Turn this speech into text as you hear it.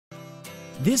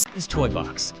This is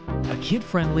Toybox, a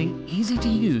kid-friendly,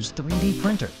 easy-to-use 3D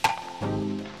printer.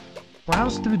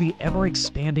 Browse through the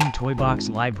ever-expanding Toybox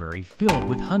library filled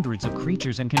with hundreds of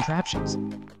creatures and contraptions.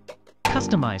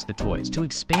 Customize the toys to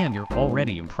expand your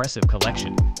already impressive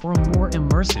collection for a more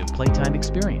immersive playtime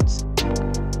experience.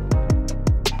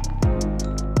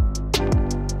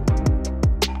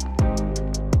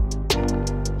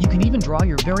 You can even draw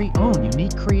your very own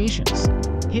unique creations.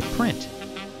 Hit print,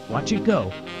 watch it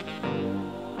go,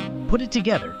 put it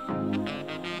together,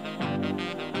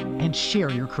 and share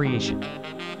your creation.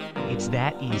 It's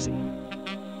that easy.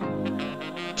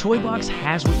 Toybox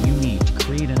has what you need to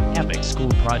create an epic school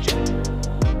project,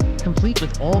 complete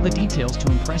with all the details to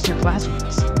impress your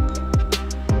classmates.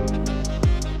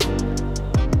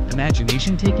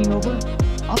 Imagination taking over?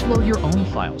 Upload your own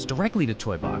files directly to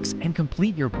Toybox and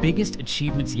complete your biggest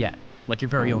achievements yet, like your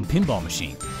very own pinball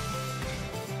machine.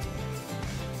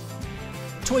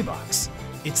 Toybox.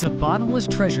 It's a bottomless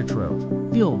treasure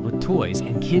trove filled with toys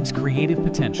and kids' creative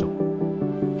potential.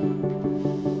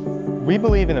 We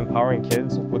believe in empowering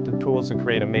kids with the tools to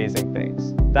create amazing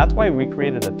things. That's why we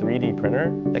created a 3D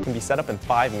printer that can be set up in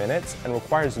 5 minutes and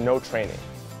requires no training.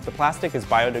 The plastic is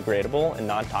biodegradable and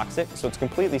non-toxic, so it's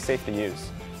completely safe to use.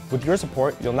 With your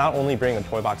support, you'll not only bring a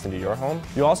Toybox into your home,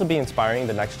 you'll also be inspiring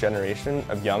the next generation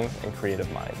of young and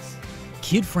creative minds.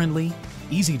 Kid-friendly,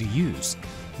 easy to use,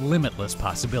 limitless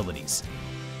possibilities.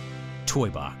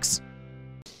 Toybox.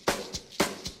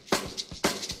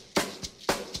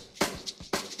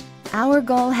 Our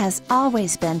goal has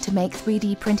always been to make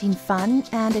 3D printing fun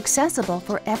and accessible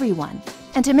for everyone,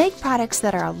 and to make products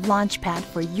that are a launchpad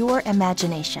for your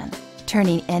imagination,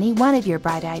 turning any one of your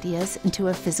bright ideas into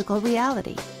a physical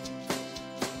reality.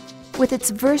 With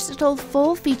its versatile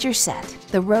full-feature set,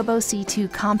 the Robo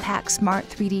C2 compact smart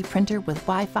 3D printer with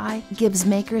Wi-Fi gives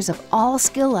makers of all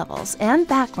skill levels and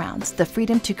backgrounds the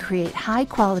freedom to create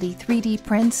high-quality 3D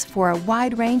prints for a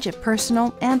wide range of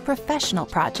personal and professional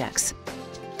projects.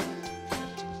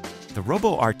 The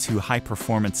Robo R2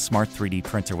 high-performance smart 3D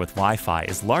printer with Wi-Fi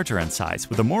is larger in size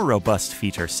with a more robust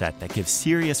feature set that gives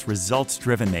serious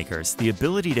results-driven makers the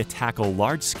ability to tackle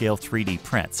large-scale 3D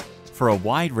prints for a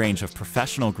wide range of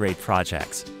professional-grade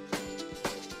projects.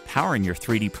 Powering your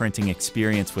 3D printing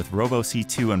experience with Robo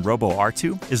C2 and Robo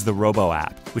R2 is the Robo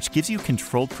app, which gives you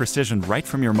controlled precision right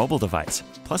from your mobile device.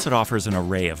 Plus, it offers an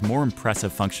array of more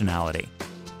impressive functionality.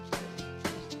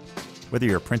 Whether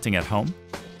you're printing at home,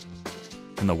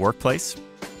 in the workplace,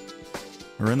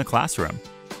 or in the classroom,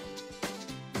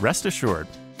 rest assured,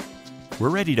 we're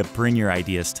ready to bring your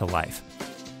ideas to life.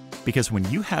 Because when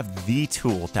you have the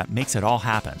tool that makes it all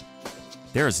happen,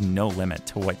 there is no limit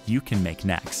to what you can make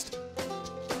next.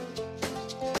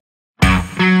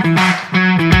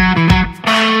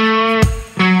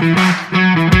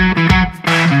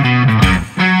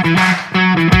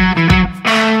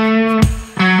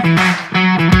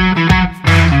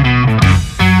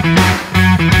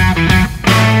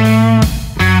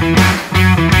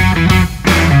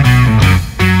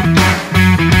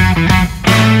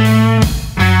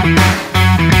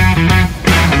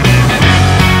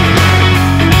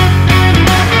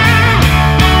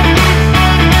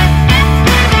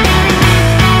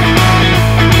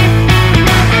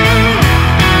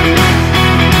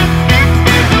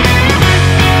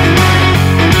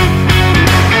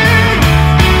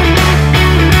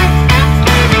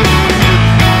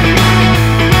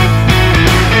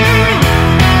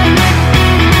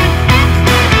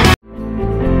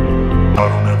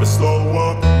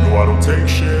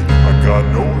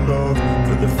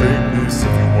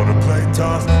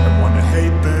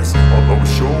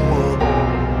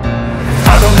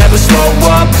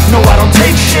 No, I don't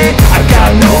take shit, I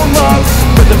got no love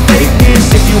for the fakeness.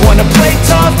 If you wanna play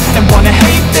tough and wanna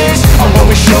hate this, I'll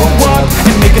always show up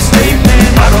and make a statement.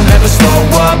 I don't ever slow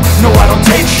up, no, I don't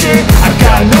take shit, I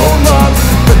got no love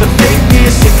for the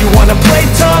fakeness. If you wanna play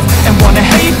tough and wanna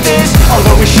hate this, I'll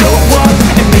always show up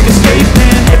and make a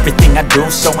statement. Everything I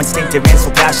do so instinctive and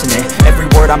so passionate.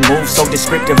 Every word I move so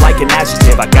descriptive like an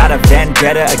adjective. I got a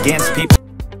vendetta against people.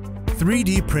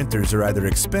 3D printers are either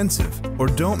expensive or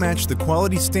don't match the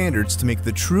quality standards to make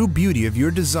the true beauty of your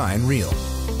design real.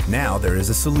 Now there is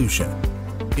a solution.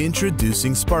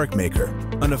 Introducing SparkMaker,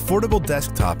 an affordable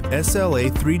desktop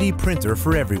SLA 3D printer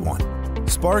for everyone.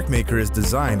 SparkMaker is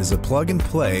designed as a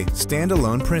plug-and-play,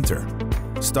 standalone printer.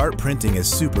 Start printing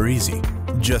is super easy.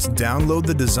 Just download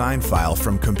the design file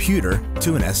from computer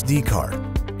to an SD card.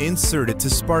 Insert it to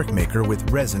SparkMaker with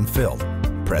resin filled.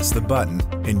 Press the button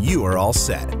and you are all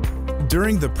set.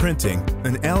 During the printing,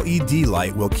 an LED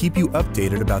light will keep you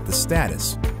updated about the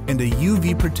status, and a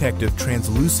UV protective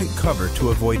translucent cover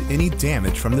to avoid any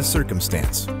damage from the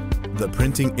circumstance. The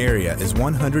printing area is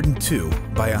 102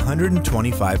 by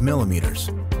 125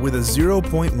 millimeters with a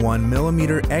 0.1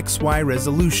 millimeter XY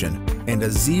resolution and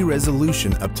a Z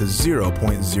resolution up to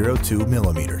 0.02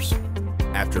 millimeters.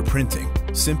 After printing,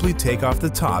 simply take off the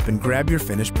top and grab your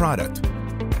finished product.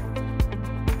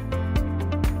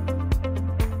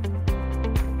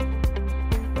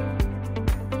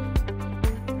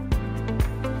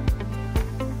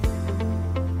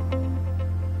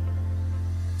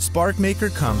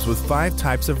 SparkMaker comes with 5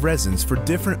 types of resins for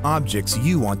different objects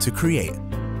you want to create.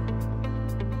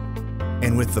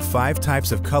 And with the 5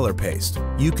 types of color paste,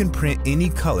 you can print any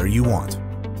color you want.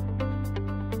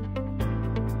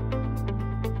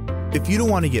 If you don't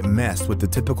want to get messed with the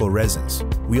typical resins,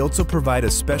 we also provide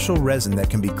a special resin that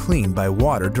can be cleaned by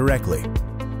water directly.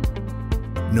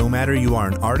 No matter you are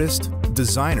an artist,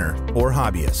 designer, or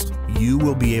hobbyist, you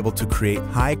will be able to create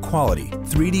high-quality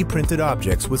 3D printed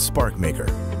objects with SparkMaker.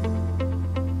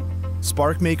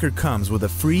 SparkMaker comes with a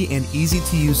free and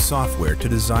easy-to-use software to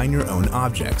design your own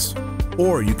objects.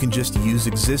 Or you can just use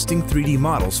existing 3D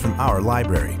models from our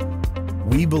library.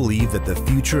 We believe that the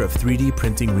future of 3D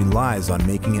printing relies on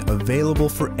making it available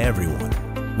for everyone.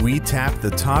 We tap the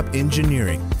top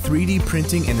engineering, 3D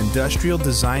printing, and industrial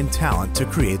design talent to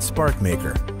create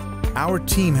SparkMaker. Our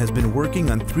team has been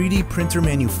working on 3D printer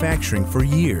manufacturing for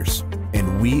years,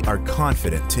 and we are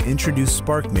confident to introduce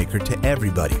SparkMaker to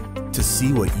everybody to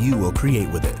see what you will create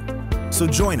with it. So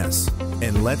join us,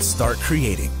 and let's start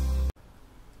creating.